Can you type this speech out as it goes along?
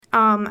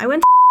I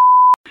went to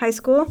high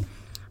school.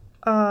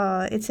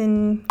 It's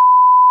in...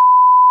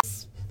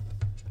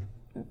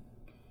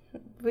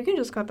 We can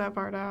just cut that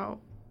part out.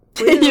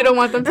 You don't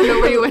want them to know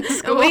where you went to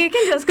school? We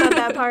can just cut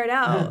that part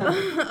out.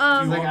 He's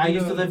like, I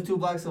used to live 2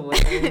 blocks away.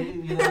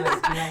 You know that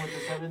skin out with the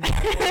 7?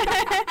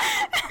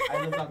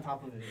 I lived on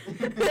top of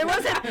it. There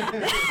wasn't...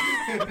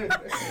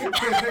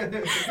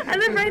 I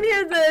live right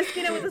near the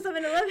skin with the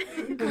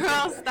 7-Eleven.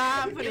 Girl,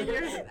 stop putting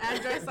your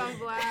address on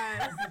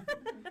blast.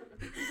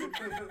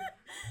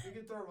 You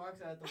can throw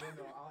rocks at the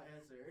window. I'll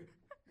answer.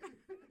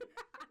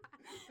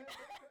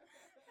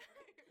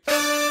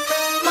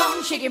 Come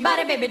on, shake your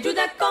body, baby, do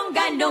that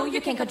conga. No,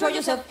 you can't control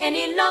yourself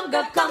any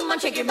longer. Come on,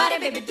 shake your body,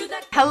 baby, do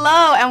that.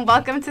 Hello, and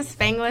welcome to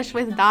Spanglish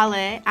with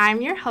Dale.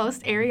 I'm your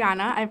host,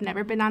 Ariana. I've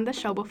never been on the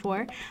show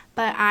before,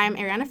 but I'm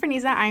Ariana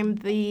Ferniza. I'm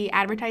the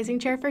advertising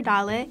chair for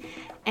Dale,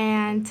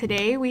 and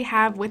today we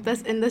have with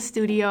us in the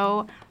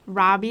studio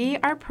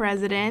Robbie, our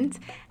president,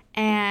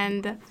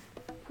 and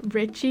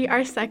Richie,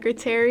 our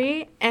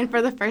secretary, and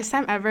for the first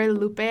time ever,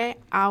 Lupe,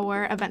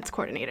 our events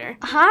coordinator.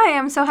 Hi,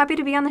 I'm so happy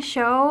to be on the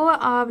show.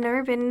 I've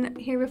never been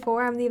here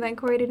before. I'm the event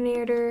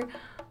coordinator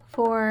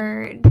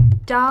for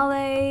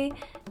Dale.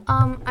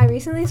 I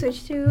recently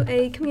switched to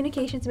a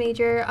communications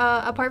major.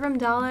 Apart from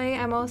Dale,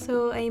 I'm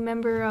also a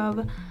member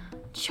of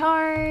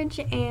Charge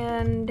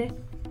and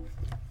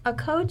a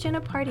coach and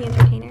a party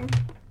entertainer.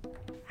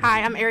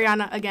 Hi, I'm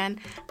Ariana again.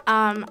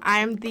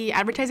 I'm the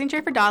advertising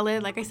chair for Dale,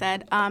 like I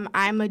said.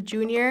 I'm a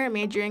junior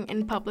majoring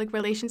in public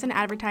relations and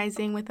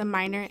advertising with a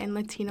minor in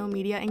Latino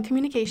media and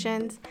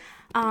communications.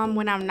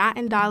 When I'm not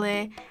in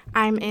Dale,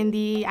 I'm in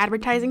the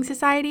advertising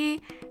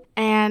society,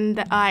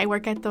 and I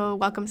work at the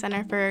Welcome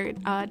Center for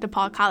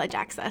DePaul College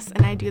Access,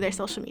 and I do their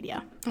social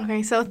media.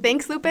 Okay, so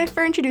thanks, Lupe,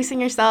 for introducing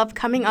yourself.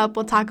 Coming up,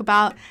 we'll talk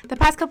about the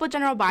past couple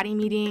general body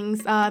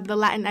meetings, the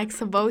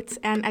Latinx votes,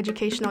 and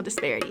educational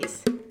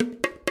disparities.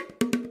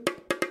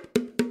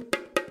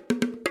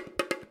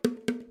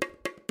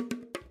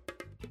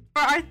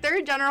 For our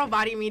third general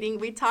body meeting,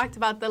 we talked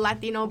about the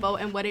Latino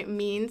vote and what it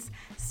means.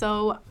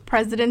 So,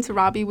 President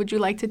Robbie, would you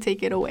like to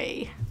take it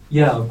away?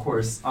 Yeah, of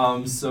course.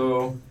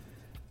 So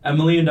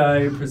Emily and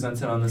I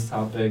presented on this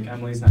topic.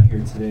 Emily's not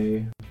here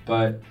today,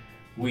 but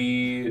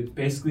we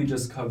basically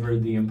just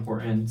covered the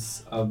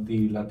importance of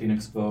the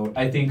Latinx vote.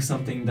 I think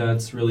something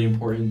that's really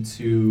important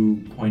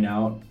to point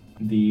out,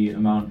 the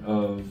amount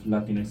of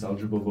Latinx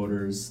eligible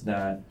voters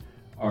that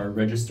are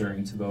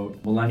registering to vote.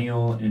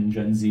 Millennial and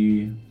Gen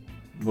Z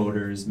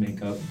voters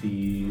make up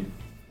the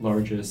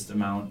largest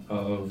amount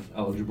of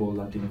eligible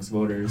Latinx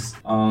voters.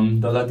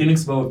 The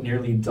Latinx vote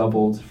nearly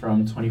doubled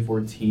from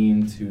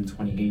 2014 to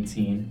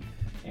 2018,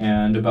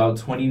 and about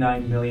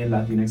 29 million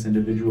Latinx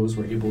individuals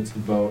were able to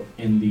vote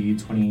in the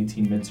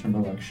 2018 midterm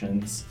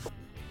elections.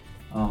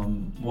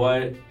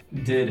 What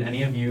did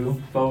any of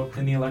you vote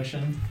in the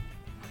election?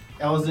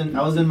 I was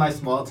in my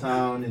small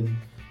town in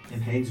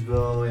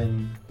Haynesville,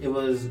 and it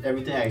was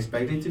everything I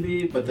expected it to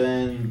be, but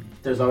then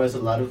there's always a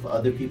lot of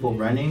other people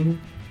running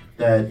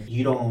that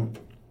you don't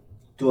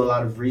do a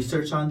lot of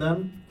research on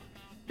them,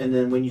 and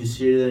then when you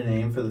see their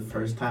name for the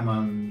first time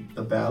on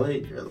the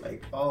ballot, you're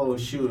like, oh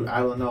shoot,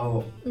 I don't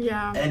know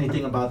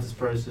anything about this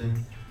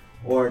person.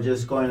 Or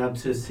just going up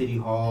to City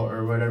Hall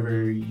or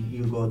whatever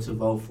you go to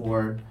vote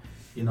for,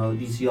 you know,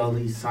 you see all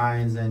these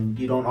signs and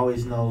you don't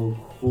always know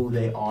who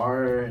they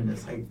are, and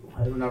it's like,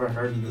 I've never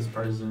heard of this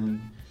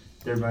person.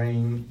 They're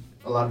running,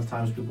 a lot of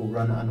times people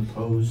run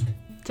unopposed.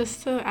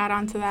 Just to add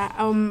on to that,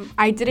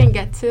 I didn't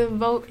get to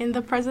vote in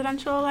the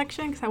presidential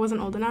election because I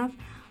wasn't old enough.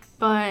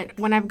 But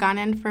when I've gone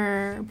in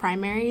for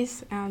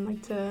primaries and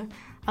like to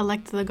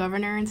elect the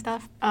governor and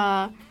stuff,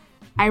 I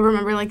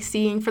remember like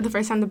seeing for the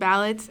first time the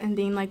ballots and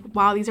being like,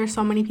 wow, these are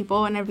so many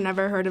people and I've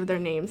never heard of their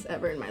names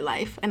ever in my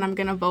life. And I'm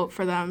going to vote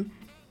for them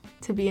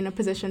to be in a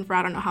position for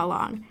I don't know how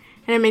long.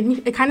 And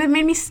it kind of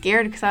made me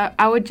scared because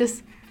I would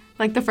just...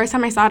 Like, the first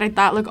time I saw it, I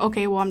thought, like,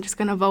 okay, well, I'm just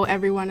going to vote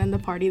everyone in the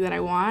party that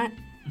I want.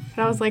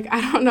 But I was like, I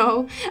don't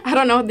know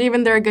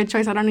even they're a good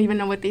choice. I don't even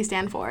know what they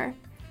stand for.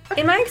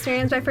 In my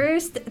experience, my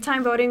first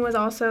time voting was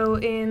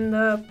also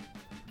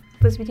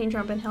was between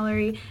Trump and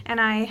Hillary, and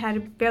I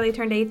had barely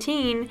turned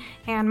 18,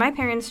 and my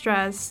parents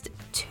stressed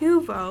to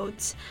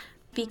vote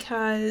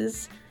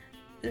because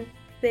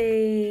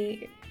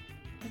they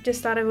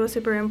just thought it was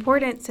super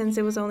important since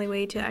it was the only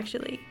way to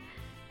actually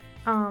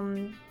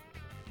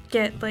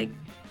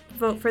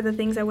vote for the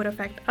things that would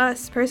affect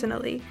us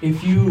personally.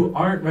 If you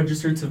aren't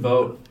registered to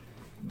vote,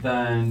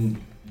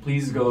 then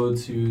please go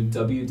to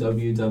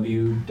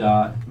www.vote.org.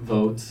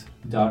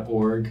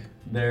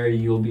 There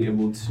you'll be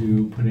able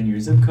to put in your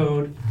zip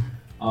code,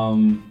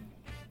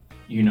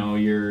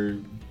 your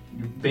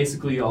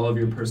basically all of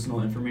your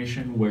personal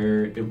information,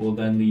 where it will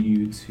then lead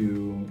you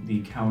to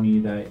the county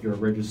that you're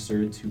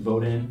registered to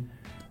vote in.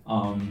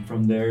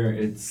 From there,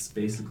 it's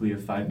basically a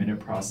 5-minute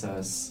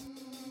process.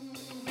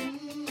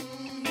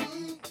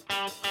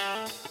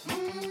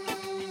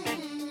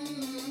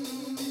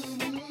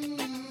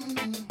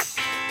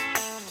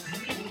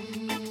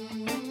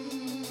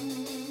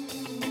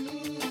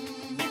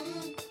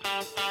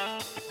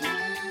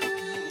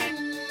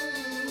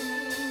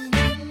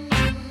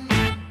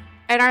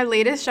 And our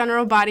latest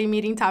general body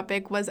meeting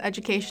topic was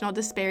educational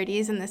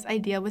disparities, and this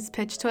idea was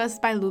pitched to us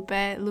by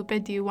Lupe.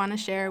 Lupe, do you want to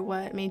share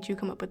what made you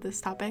come up with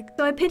this topic?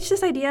 So I pitched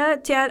this idea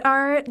at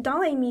our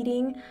DALE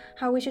meeting,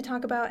 how we should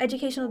talk about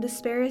educational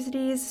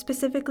disparities,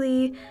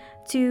 specifically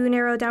to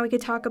narrow down, we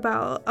could talk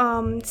about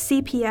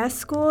CPS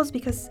schools,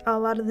 because a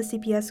lot of the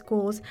CPS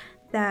schools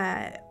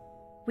that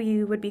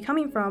we would be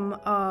coming from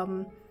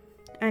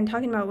and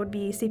talking about would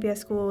be CPS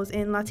schools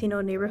in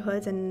Latino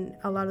neighborhoods, and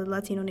a lot of the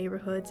Latino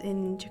neighborhoods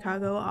in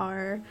Chicago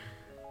are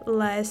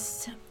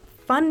less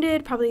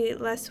funded, probably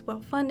less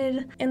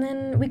well-funded. And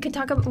then we could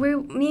talk about,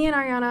 me and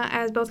Ariana,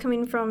 as both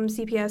coming from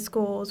CPS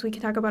schools, we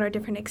could talk about our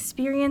different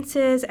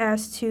experiences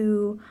as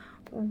to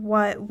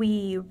what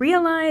we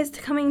realized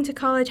coming to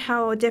college,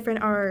 how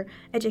different our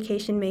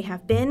education may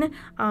have been.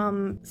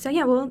 So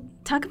yeah, we'll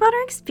talk about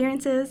our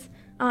experiences.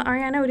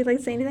 Ariana, would you like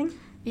to say anything?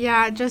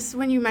 Yeah, just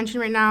when you mentioned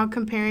right now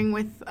comparing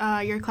with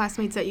your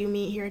classmates that you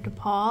meet here at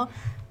DePaul,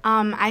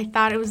 I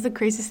thought it was the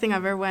craziest thing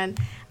ever when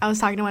I was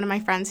talking to one of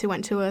my friends who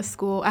went to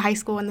a high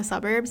school in the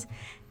suburbs,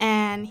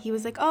 and he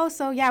was like, oh,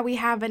 so yeah, we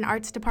have an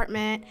arts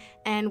department,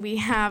 and we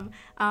have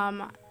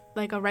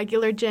like a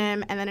regular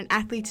gym and then an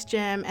athlete's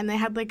gym, and they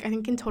had I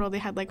think in total they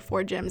had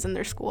 4 gyms in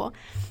their school,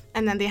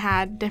 and then they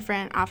had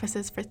different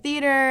offices for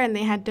theater, and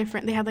they had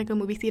a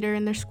movie theater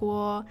in their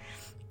school.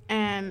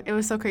 And it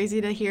was so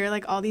crazy to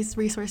hear all these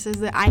resources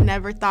that I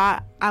never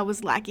thought I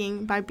was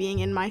lacking by being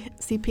in my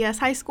CPS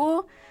high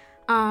school.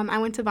 I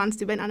went to Von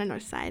Steuben on the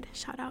north side,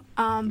 shout out.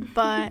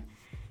 But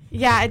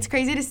yeah, it's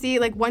crazy to see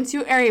once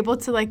you are able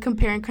to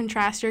compare and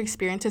contrast your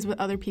experiences with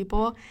other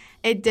people,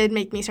 it did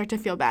make me start to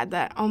feel bad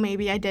that, oh,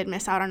 maybe I did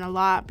miss out on a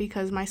lot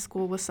because my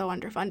school was so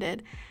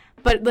underfunded.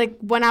 But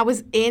when I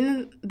was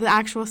in the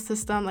actual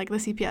system, the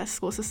CPS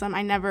school system,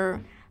 I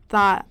never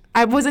thought,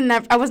 I was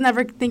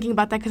never thinking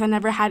about that because I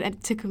never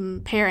had to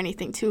compare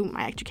anything to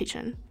my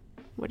education.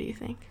 What do you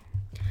think?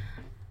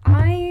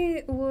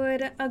 I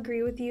would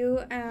agree with you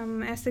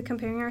as to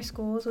comparing our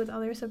schools with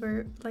other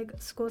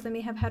schools that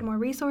may have had more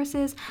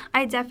resources.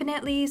 I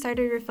definitely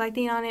started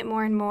reflecting on it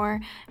more and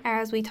more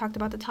as we talked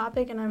about the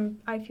topic, and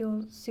I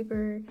feel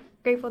super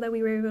grateful that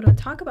we were able to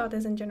talk about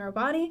this in general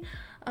body,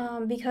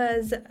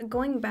 because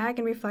going back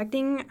and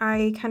reflecting,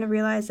 I kind of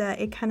realized that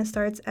it kind of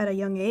starts at a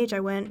young age. I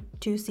went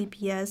to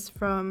CPS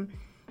from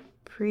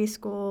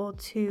preschool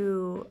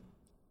to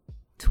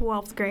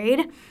 12th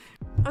grade.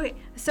 Okay,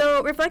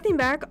 so reflecting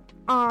back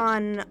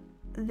on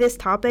this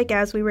topic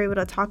as we were able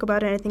to talk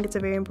about it, I think it's a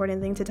very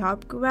important thing to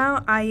talk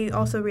about. I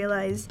also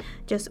realized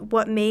just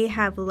what may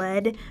have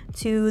led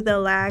to the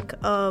lack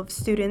of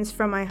students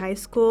from my high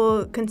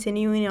school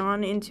continuing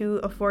on into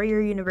a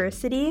 4-year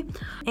university.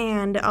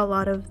 And a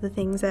lot of the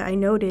things that I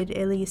noted,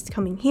 at least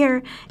coming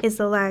here, is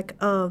the lack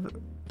of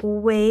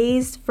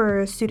ways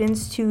for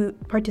students to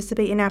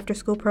participate in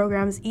after-school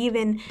programs,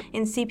 even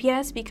in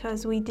CPS,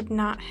 because we did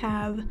not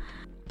have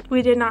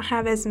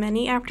as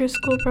many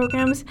after-school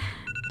programs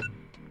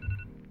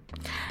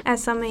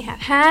as some may have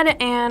had,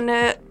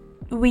 and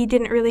we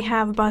didn't really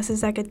have buses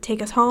that could take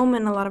us home,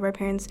 and a lot of our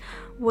parents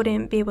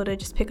wouldn't be able to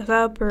just pick us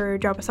up or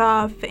drop us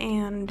off,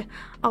 and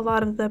a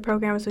lot of the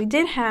programs we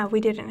did have,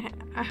 we didn't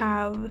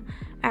have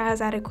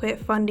as adequate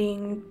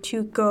funding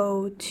to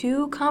go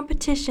to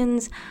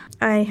competitions.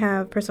 I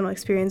have personal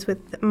experience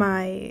with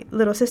my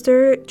little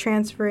sister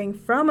transferring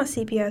from a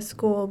CPS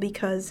school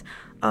because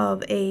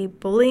of a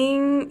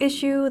bullying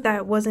issue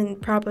that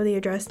wasn't properly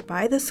addressed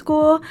by the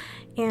school,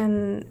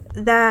 and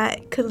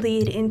that could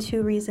lead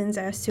into reasons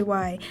as to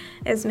why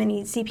as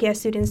many CPS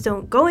students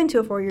don't go into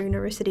a 4-year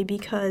university,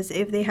 because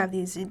if they have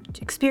these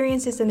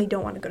experiences then they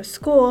don't want to go to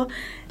school,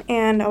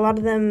 and a lot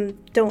of them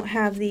don't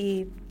have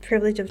the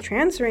privilege of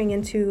transferring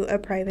into a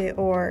private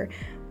or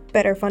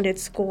better funded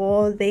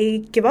school, they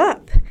give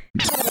up.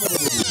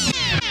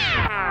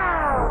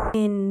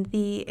 In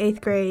the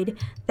 8th grade,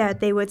 that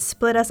they would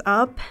split us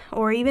up,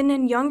 or even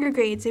in younger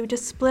grades, they would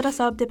just split us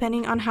up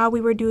depending on how we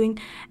were doing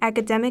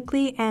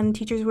academically, and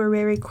teachers were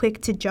very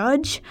quick to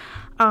judge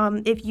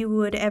if you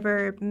would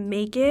ever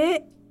make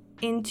it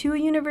into a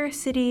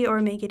university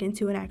or make it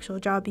into an actual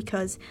job,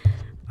 because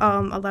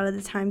a lot of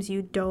the times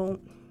you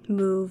don't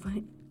move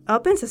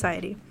up in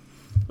society.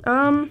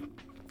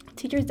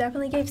 Teachers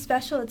definitely gave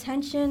special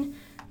attention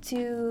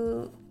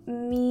to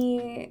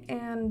me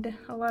and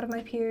a lot of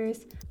my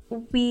peers.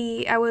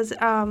 I was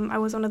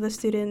one of the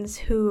students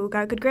who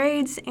got good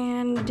grades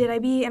and did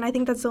IB, and I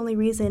think that's the only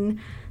reason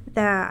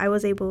that I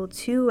was able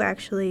to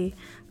actually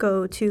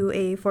go to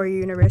a 4-year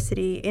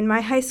university. In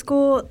my high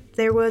school,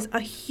 there was a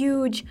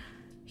huge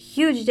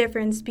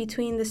difference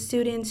between the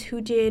students who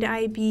did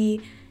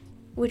IB,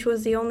 which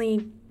was the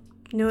only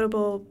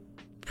notable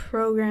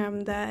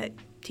program that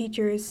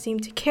teachers seem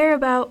to care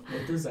about.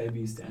 What does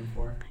IB stand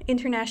for?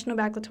 International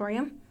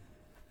Baccalaureate.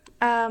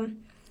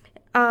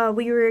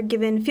 We were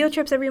given field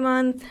trips every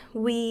month.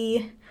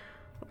 We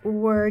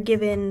were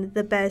given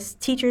the best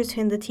teachers,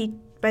 and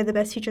by the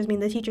best teachers, I mean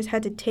the teachers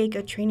had to take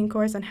a training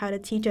course on how to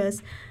teach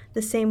us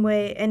the same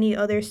way any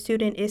other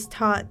student is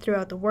taught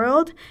throughout the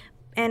world.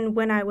 And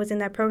when I was in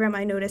that program,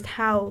 I noticed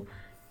how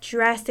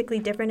drastically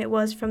different it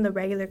was from the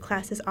regular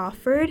classes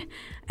offered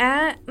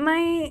at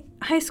my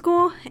high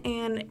school,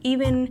 and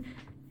even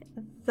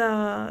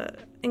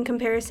in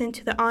comparison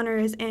to the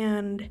honors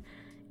and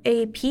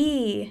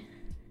AP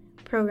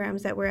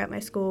programs that were at my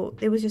school,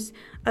 it was just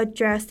a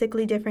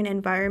drastically different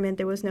environment.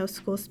 There was no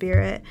school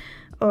spirit,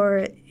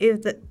 or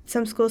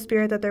some school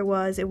spirit that there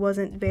was, it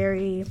wasn't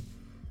very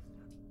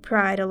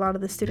pride. A lot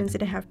of the students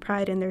didn't have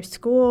pride in their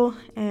school,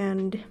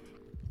 and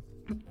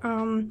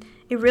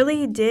it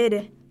really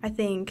did, I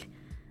think,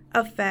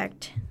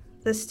 affect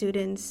the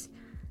students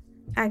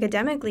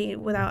academically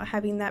without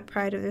having that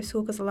pride of their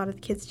school, because a lot of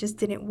the kids just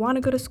didn't want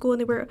to go to school, and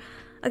they were,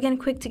 again,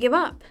 quick to give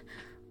up.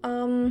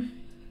 And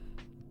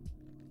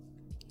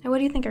what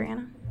do you think,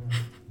 Ariana?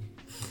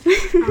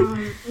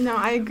 No,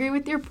 I agree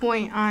with your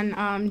point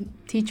on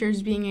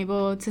teachers being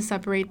able to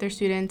separate their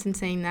students and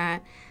saying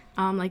that,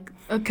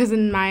 because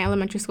in my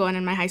elementary school and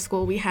in my high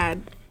school, we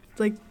had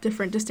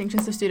different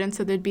distinctions of students.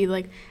 So there'd be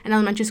in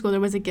elementary school, there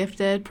was a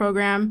gifted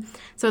program.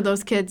 So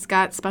those kids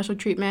got special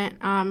treatment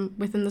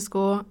within the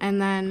school.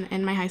 And then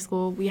in my high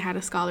school, we had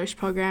a scholars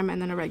program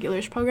and then a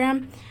regulars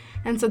program.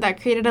 And so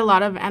that created a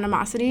lot of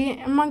animosity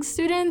amongst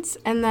students.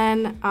 And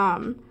then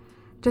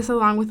just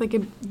along with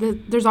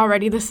there's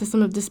already the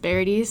system of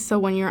disparities. So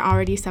when you're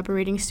already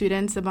separating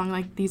students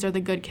among these are the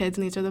good kids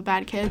and these are the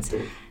bad kids,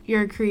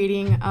 you're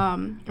creating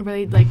a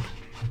really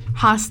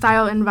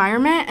hostile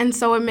environment. And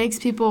so it makes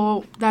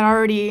people that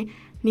already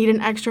need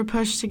an extra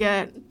push to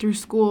get through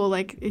school,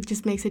 it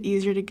just makes it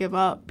easier to give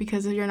up,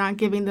 because you're not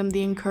giving them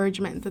the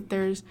encouragement that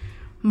there's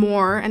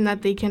more and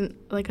that they can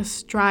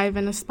strive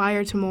and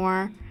aspire to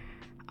more.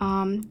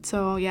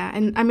 So yeah,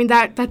 and I mean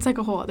that's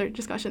a whole other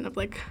discussion of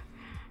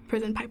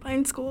prison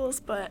pipeline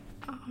schools, but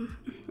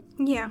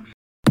yeah.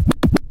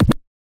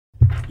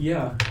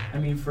 Yeah, I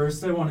mean,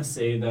 first I want to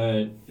say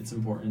that it's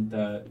important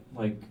that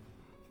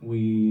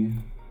we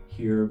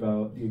hear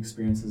about the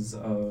experiences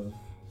of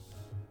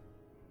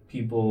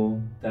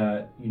people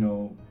that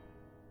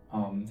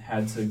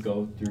had to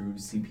go through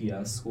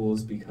CPS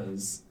schools,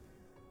 because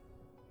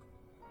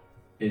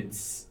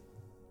it's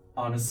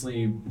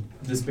honestly,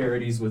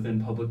 disparities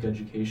within public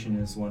education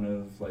is one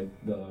of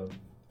the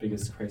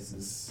biggest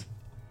crises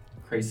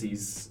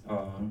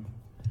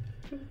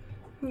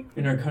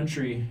in our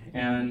country,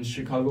 and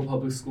Chicago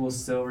public schools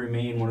still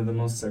remain one of the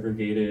most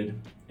segregated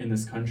in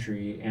this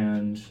country.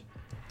 And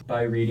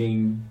by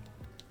reading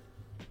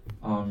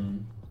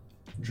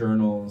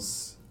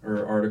journals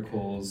or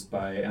articles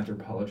by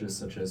anthropologists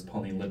such as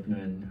Pauline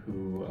Lipman,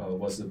 who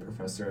was a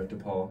professor at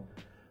DePaul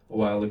a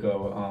while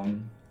ago,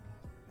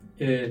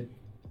 it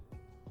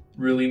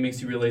really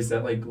makes you realize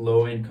that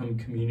low-income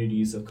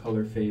communities of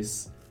color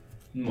face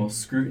the most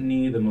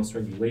scrutiny, the most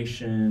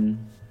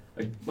regulation,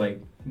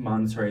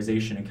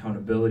 monetarization,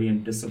 accountability,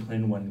 and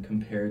discipline when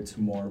compared to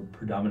more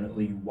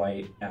predominantly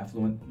white,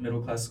 affluent,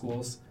 middle-class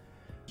schools.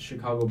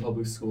 Chicago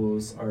public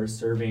schools are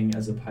serving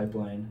as a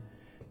pipeline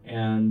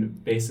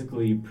and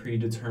basically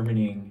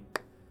predetermining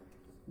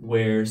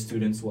where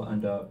students will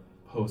end up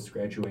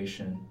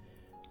post-graduation.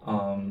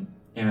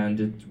 And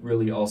it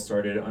really all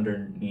started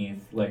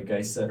underneath, like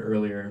I said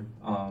earlier,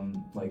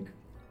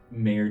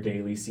 Mayor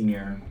Daley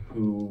Sr.,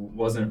 who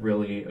wasn't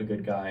really a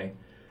good guy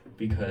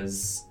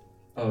because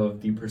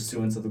of the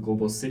pursuance of the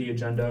Global City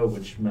Agenda,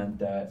 which meant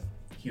that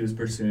he was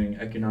pursuing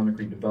economic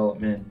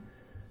redevelopment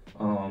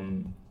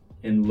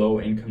in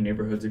low-income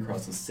neighborhoods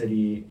across the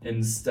city.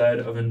 Instead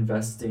of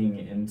investing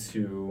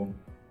into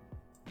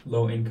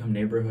low-income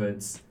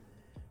neighborhoods,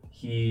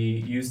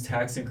 he used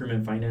tax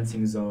increment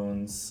financing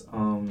zones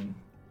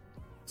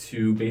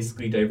to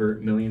basically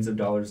divert millions of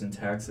dollars in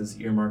taxes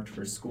earmarked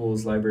for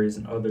schools, libraries,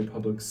 and other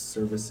public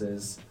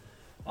services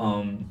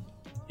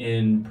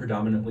in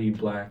predominantly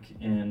Black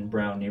and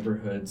brown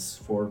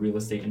neighborhoods for real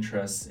estate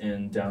interests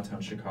in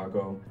downtown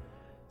Chicago.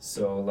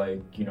 So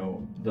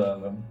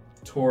the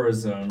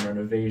tourism,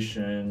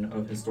 renovation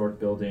of historic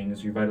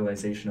buildings,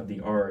 revitalization of the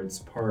arts,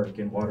 park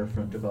and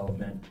waterfront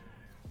development.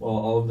 While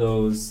all of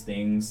those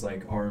things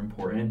are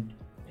important,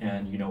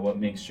 and what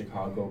makes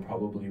Chicago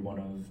probably one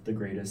of the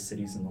greatest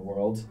cities in the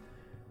world,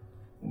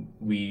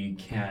 we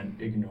can't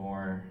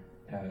ignore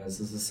as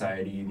a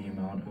society the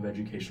amount of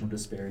educational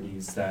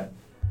disparities that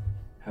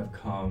have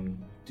come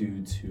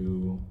due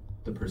to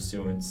the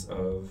pursuance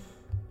of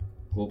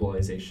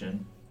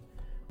globalization.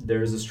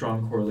 There is a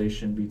strong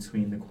correlation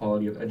between the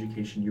quality of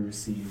education you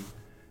receive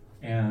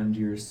and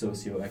your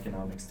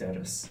socioeconomic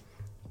status.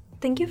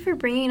 Thank you for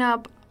bringing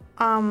up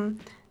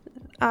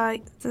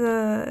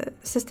the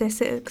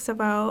statistics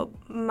about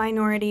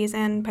minorities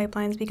and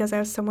pipelines, because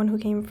as someone who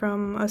came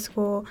from a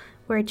school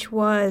which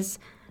was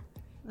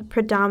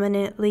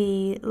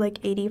predominantly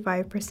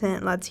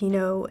 85%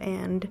 Latino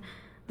and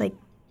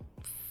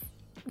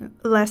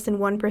less than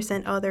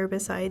 1% other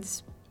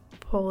besides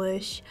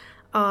Polish,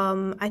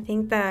 I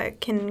think that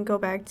can go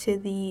back to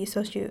the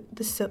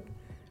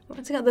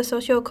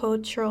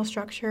socio-cultural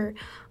structure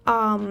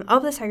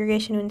of the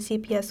segregation in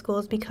CPS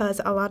schools, because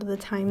a lot of the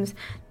times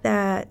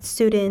that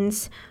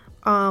students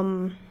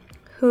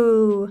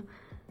who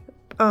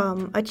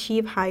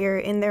achieve higher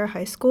in their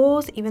high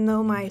schools. Even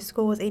though my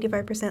school was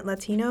 85%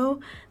 Latino,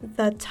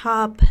 the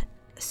top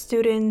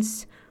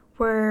students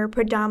were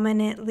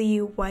predominantly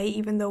white,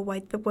 even though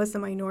white was the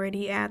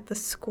minority at the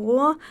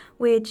school,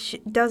 which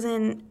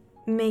doesn't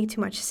make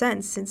too much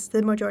sense since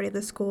the majority of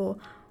the school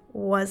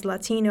was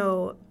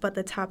Latino, but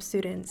the top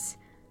students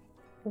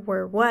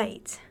were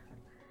white.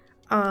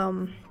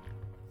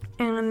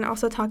 And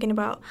also talking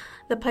about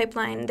the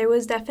pipeline, there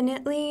was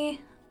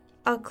definitely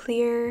a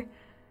clear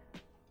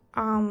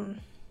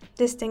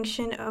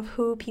distinction of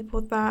who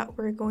people thought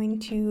were going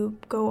to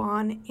go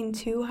on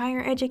into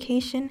higher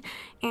education.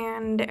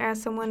 And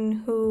as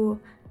someone who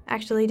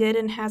actually did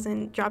and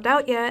hasn't dropped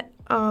out yet,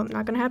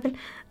 not gonna happen,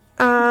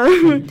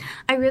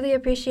 I really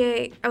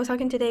appreciate, I was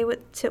talking today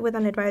with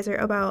an advisor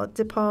about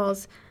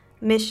DePaul's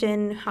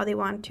mission, how they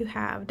want to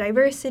have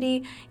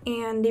diversity,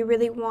 and they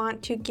really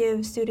want to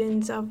give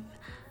students of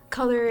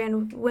color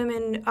and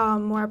women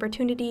more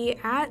opportunity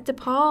at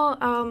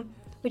DePaul,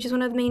 which is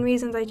one of the main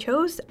reasons I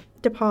chose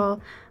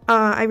DePaul.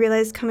 I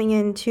realized coming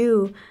in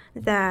too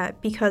that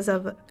because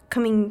of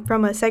coming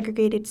from a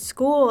segregated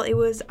school, it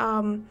was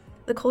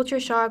the culture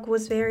shock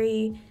was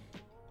very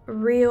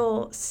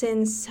real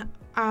since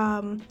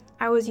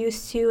I was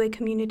used to a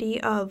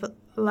community of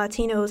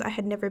Latinos. I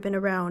had never been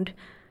around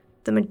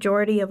the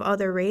majority of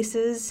other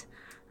races.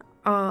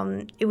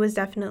 It was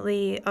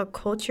definitely a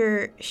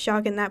culture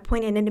shock in that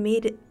point, and it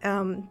made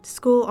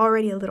school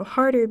already a little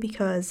harder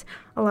because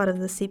a lot of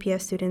the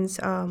CPS students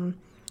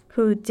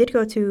who did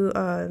go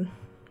to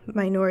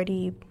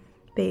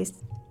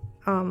minority-based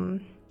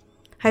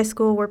high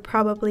school were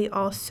probably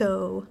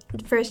also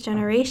first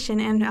generation,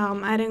 and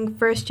adding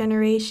first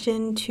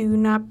generation to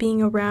not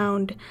being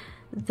around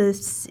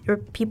or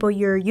people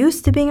you're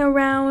used to being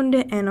around,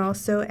 and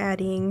also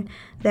adding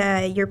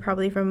that you're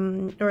probably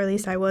from, or at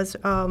least I was,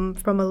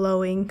 from a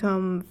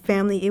low-income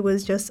family. It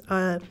was just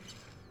a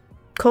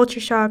culture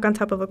shock on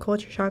top of a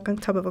culture shock on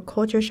top of a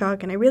culture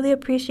shock, and I really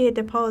appreciate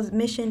DePaul's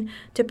mission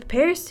to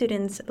prepare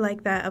students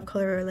like that of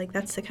color, like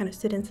that's the kind of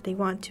students that they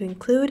want to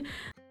include.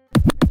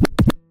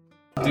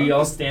 Do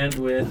y'all stand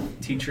with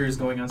teachers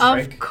going on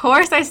strike? Of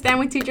course I stand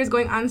with teachers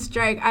going on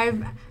strike.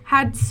 I've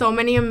had so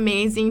many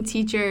amazing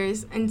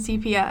teachers in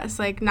CPS,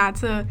 like not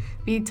to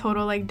be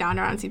total like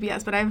downer on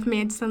CPS, but I've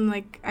met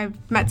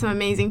some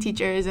amazing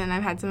teachers and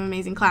I've had some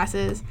amazing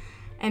classes,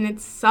 and it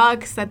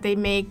sucks that they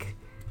make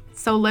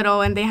so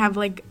little and they have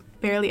like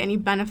barely any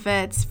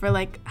benefits for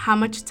like how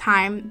much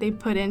time they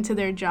put into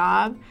their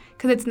job,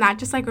 because it's not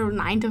just like a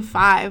 9 to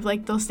 5.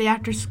 Like they'll stay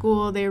after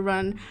school, they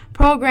run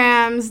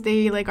programs,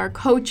 they like are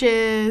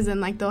coaches,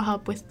 and like they'll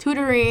help with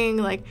tutoring.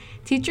 Like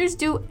teachers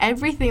do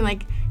everything.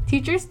 Like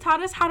teachers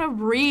taught us how to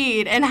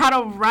read and how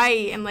to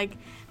write, and like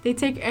they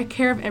take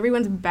care of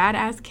everyone's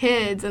badass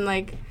kids, and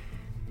like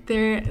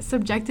they're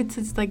subjected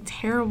to like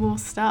terrible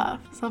stuff.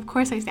 So of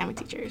course I stand with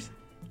teachers.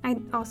 I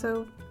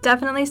also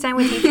definitely stand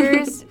with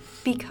teachers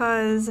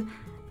because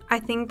I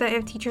think that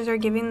if teachers are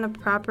given the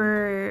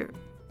proper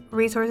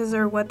resources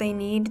or what they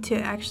need to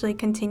actually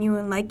continue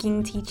in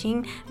liking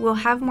teaching, we'll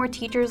have more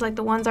teachers like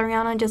the ones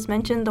Ariana just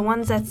mentioned, the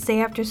ones that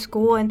stay after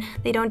school and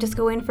they don't just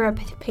go in for a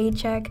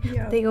paycheck.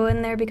 Yeah. They go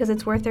in there because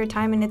it's worth their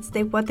time and it's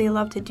what they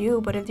love to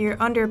do. But if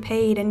you're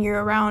underpaid and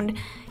you're around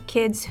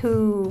kids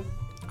who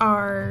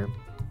are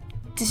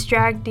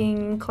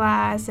distracting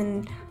class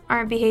and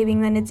aren't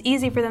behaving, then it's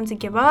easy for them to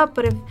give up.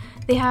 But if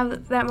they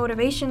have that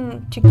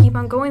motivation to keep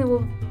on going,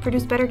 we'll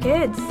produce better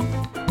kids.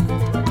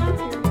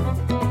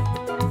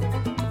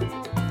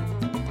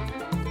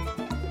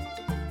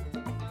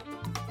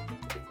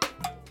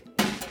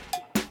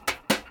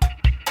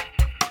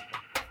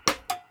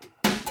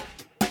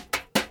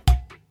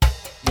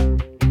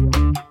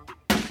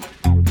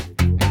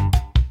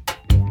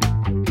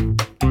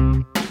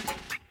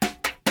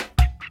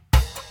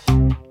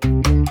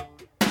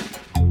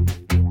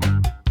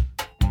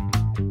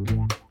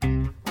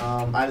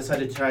 I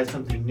decided to try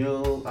something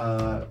new.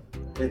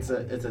 It's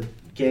a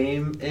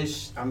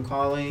game-ish, I'm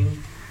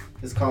calling.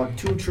 It's called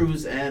Two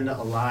Truths and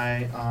a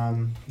Lie.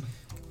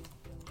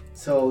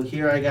 So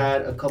here I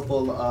got a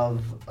couple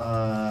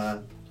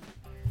of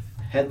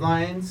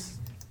headlines.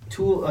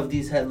 Two of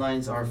these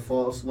headlines are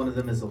false. One of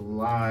them is a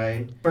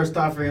lie. First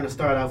off, we're going to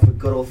start off with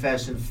good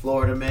old-fashioned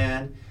Florida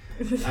man.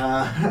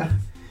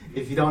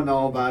 If you don't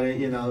know about it,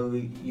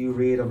 you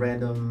read a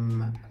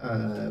random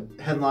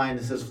headline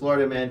that says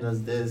Florida man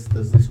does this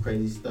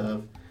crazy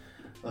stuff.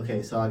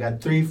 Okay, so I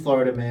got 3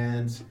 Florida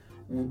mans.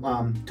 2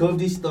 of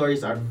these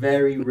stories are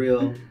very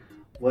real.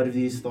 One of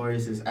these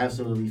stories is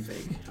absolutely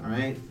fake, all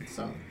right?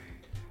 So,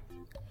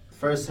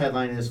 first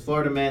headline is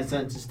Florida man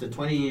sentenced to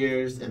 20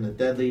 years in a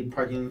deadly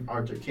parking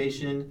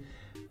altercation.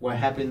 What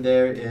happened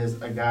there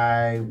is a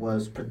guy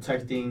was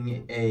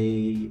protecting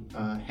a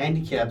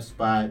handicap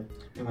spot,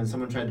 and when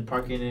someone tried to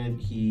park in it,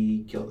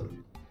 he killed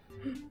him.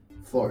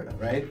 Florida,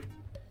 right?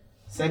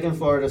 Second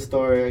Florida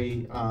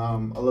story, a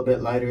little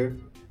bit lighter.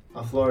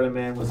 A Florida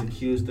man was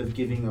accused of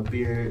giving a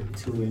beer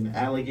to an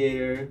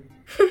alligator.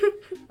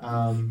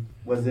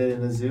 Was it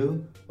in a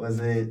zoo? Was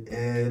it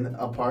in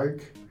a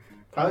park?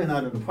 Probably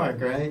not in the park,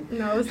 right?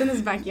 No, it was in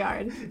his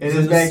backyard. In It's his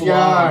in the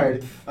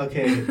backyard.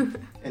 Okay.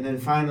 And then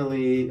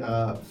finally,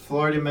 a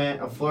Florida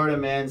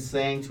man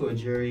sang to a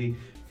jury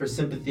for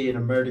sympathy in a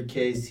murder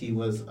case. He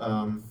was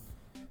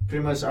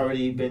pretty much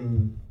already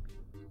been.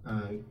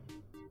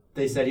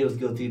 They said he was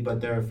guilty, but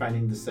they're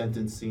finding the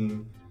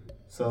sentencing.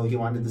 So he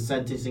wanted the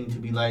sentencing to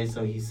be light,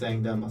 so he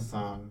sang them a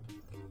song.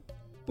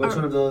 Which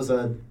one of those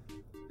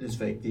is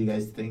fake? Do you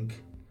guys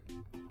think?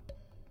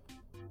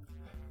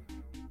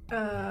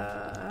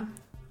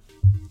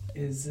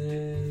 Is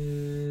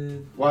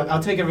it? Well,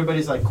 I'll take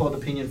everybody's cold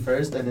opinion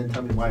first, and then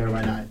tell me why or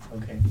why not.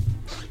 Okay.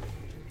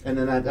 And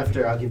then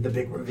after, I'll give the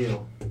big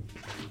reveal.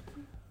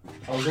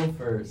 I'll go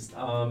first.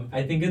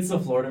 I think it's the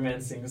Florida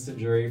man sings to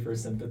jury for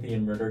sympathy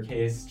in murder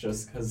case,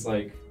 just because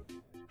are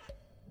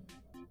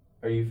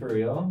you for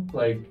real?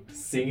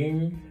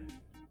 Singing?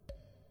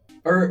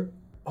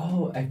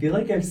 I feel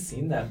like I've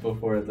seen that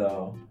before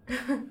though.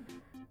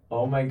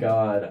 Oh my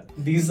god.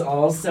 These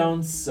all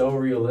sound so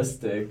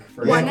realistic.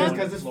 For Yeah,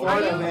 because it's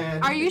Florida, Are you,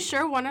 man. are you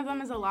sure one of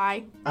them is a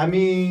lie? I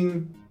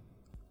mean,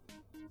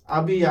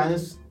 I'll be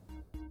honest.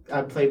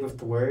 I played with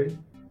the word,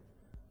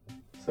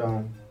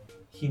 so.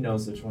 He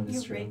knows which one is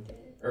You true. rigged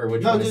it. Or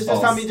which No, one is just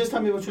false. tell me. Just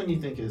tell me which one you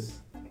think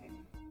is.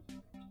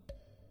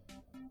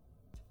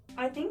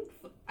 I think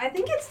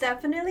it's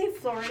definitely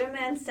Florida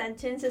man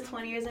sentenced to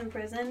 20 years in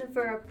prison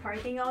for a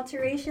parking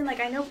alteration.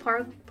 I know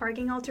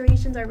parking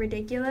alterations are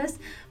ridiculous,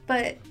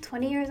 but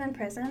 20 years in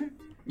prison?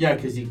 Yeah,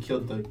 because he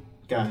killed the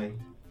guy.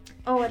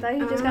 Oh, I thought he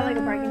just got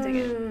a parking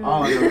ticket.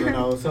 Oh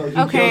no! So he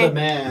Okay. killed a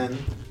man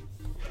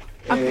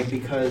Okay.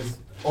 because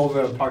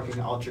over a parking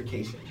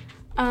altercation.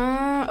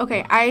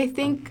 Okay, I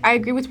think I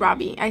agree with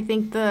Robbie. I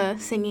think the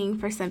singing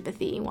for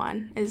sympathy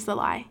one is the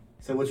lie.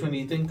 So which one do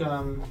you think,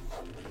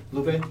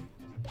 Lupe?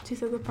 She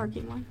said the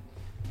parking one.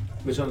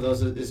 Which one of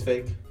those is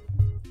fake?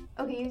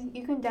 Okay,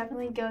 you can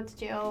definitely go to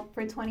jail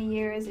for 20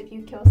 years if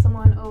you kill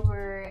someone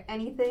over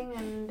anything,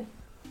 and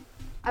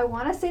I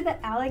want to say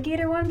the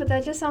alligator one, but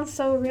that just sounds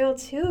so real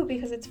too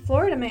because it's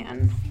Florida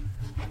man.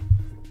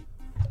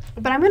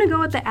 But I'm going to go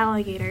with the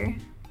alligator.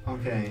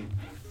 Okay.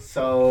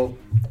 So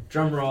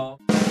Drum roll.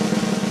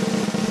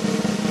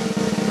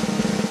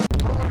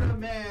 Florida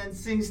man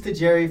sings to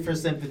Jerry for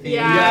sympathy.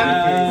 Yeah.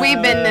 Yes.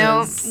 We've been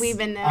new. We've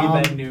been new.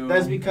 We've been new.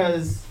 That's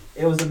because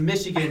it was a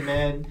Michigan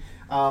man.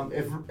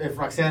 If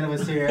Roxana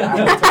was here, I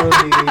would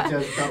totally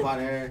just jump on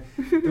her.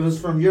 It was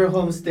from your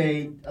home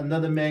state.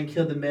 Another man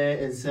killed a man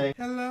and sang,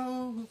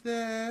 Hello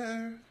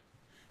there,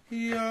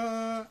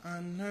 Your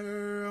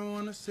Honor. I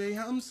want to say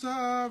I'm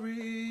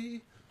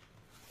sorry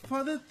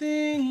for the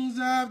things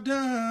I've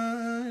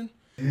done.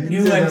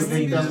 Knew I've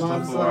seen "Victim, this I'm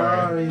before."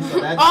 sorry."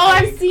 So that's Oh,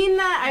 fake. I've seen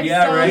that. I've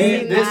Yeah, so right?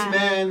 seen This that.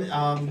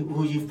 man,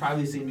 who you've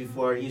probably seen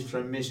before, he's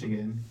from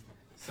Michigan.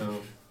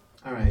 So,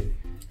 all right.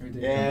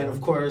 And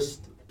of course,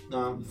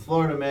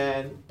 Florida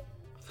man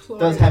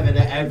does have an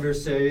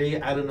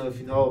adversary. I don't know if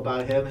you know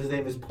about him. His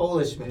name is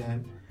Polish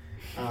man.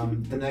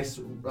 The next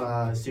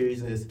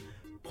series is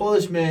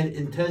Polish man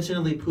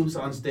intentionally poops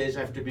on stage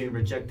after being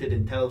rejected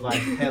in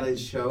televised talent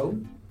show.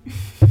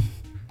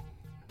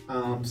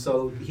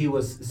 So he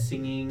was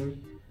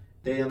singing.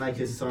 They didn't like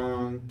his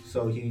song,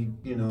 so he,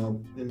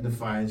 in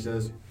defiance,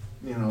 just,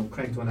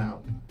 cranked one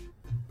out.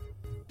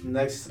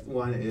 Next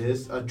one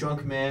is a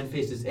drunk man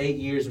faces 8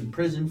 years in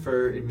prison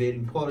for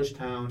invading Polish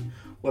town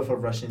with a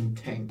Russian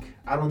tank.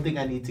 I don't think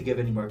I need to give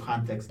any more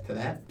context to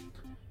that.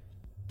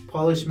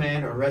 Polish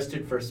man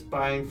arrested for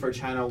spying for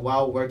China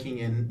while working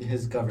in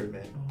his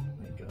government. Oh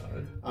my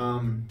god.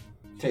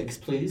 Takes,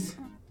 please.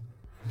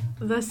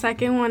 The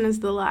second one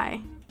is the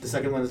lie. The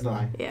second one is the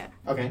lie. Yeah.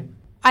 Okay.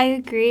 I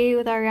agree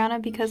with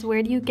Ariana because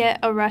where do you get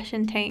a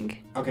Russian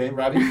tank? Okay,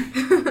 Robbie?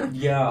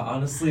 Yeah,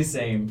 honestly,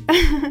 same.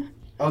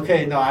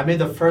 Okay, no, I made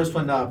the first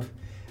one up.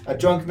 A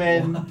drunk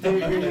man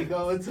didn't really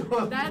go into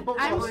a I'm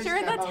Polish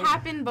sure that's town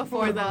happened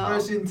before with a though.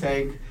 Russian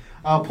tank.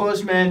 A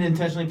Polish man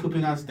intentionally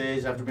pooping on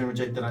stage after being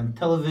rejected on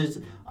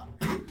television.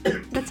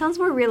 That sounds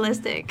more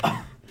realistic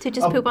to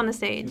just Oh. poop on the You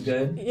stage.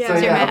 good? Yeah. So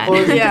You're yeah, mad. a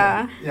Polish,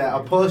 Yeah.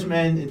 a Polish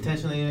man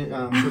intentionally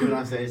pooping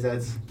on stage.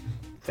 That's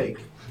fake.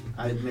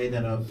 I made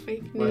that up.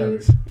 Fake Whatever.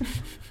 news.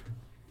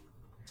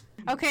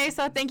 Okay,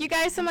 so thank you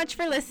guys so much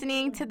for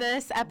listening to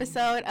this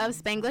episode of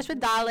Spanglish with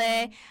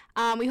Dale.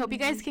 We hope you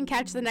guys can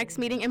catch the next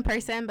meeting in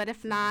person, but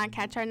if not,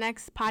 catch our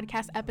next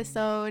podcast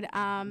episode.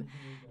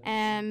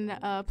 And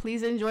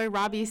please enjoy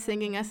Robbie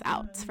singing us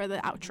out for the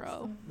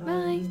outro.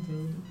 Bye.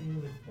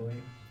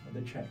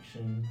 The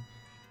traction.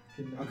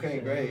 Okay,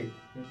 great.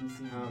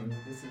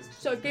 This is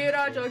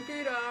Shakira,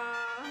 Shakira.